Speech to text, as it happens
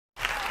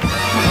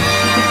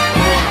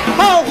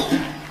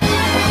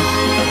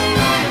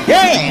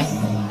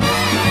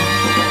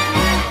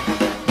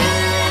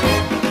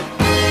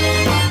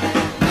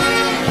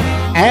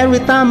Every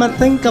time I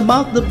think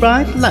about the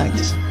bright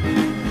lights,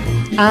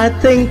 I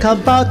think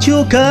about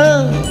you,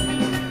 girl.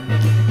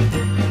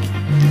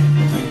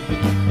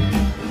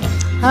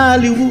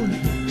 Hollywood,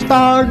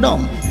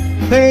 stardom,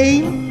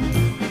 fame,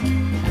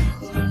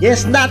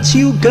 yes, that's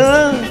you,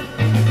 girl.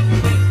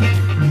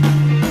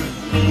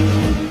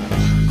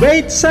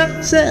 Great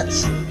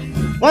success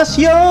was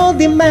your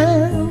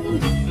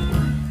demand.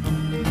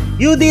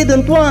 You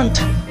didn't want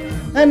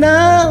an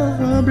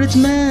average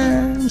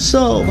man.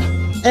 So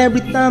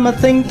every time I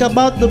think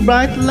about the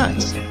bright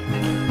lights,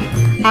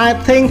 I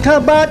think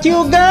about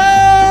you,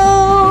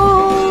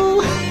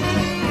 girl.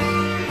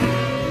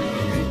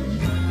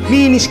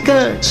 Mini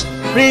skirts,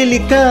 really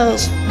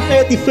girls,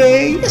 pretty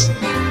face,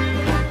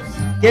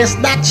 yes,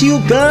 that's you,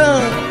 girl.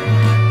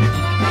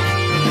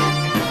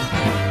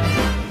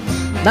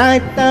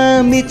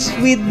 Nighttime it's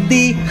with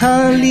the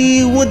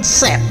Hollywood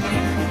set,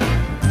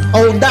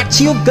 oh,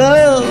 that's you,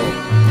 girl.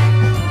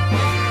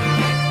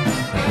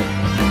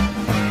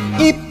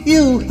 If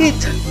you hit,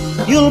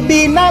 you'll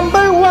be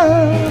number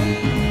one.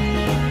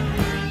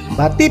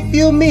 But if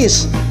you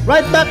miss,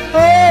 right back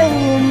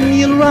home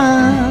you'll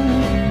run.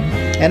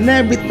 And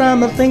every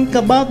time I think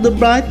about the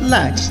bright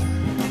lights,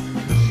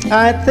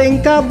 I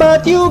think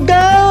about you,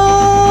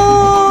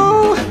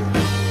 girl.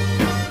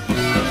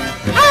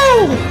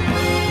 Oh!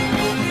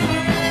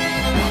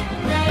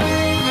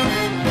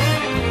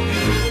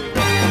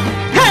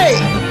 Hey!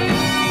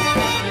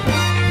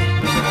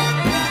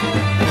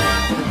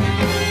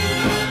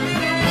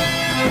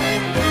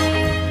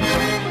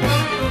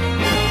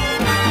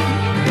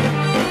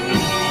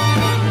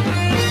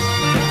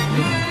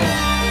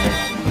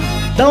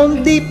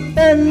 Don't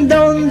depend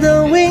on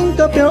the wink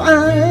of your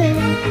eye,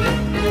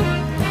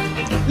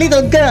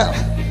 little girl,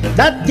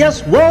 that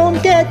just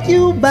won't get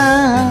you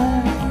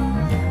by.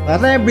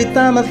 But every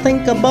time I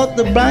think about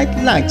the bright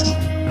lights,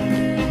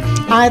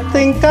 I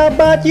think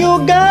about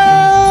you,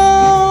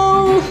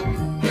 girl.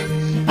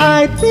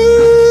 I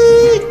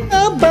think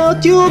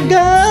about you,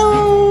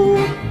 girl.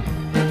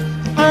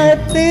 I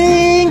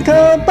think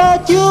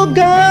about you,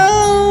 girl.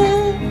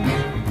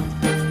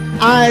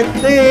 I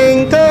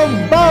think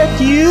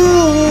about you.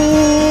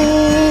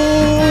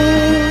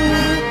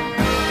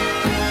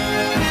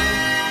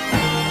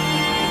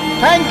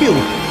 Thank you.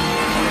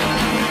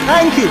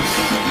 Thank you.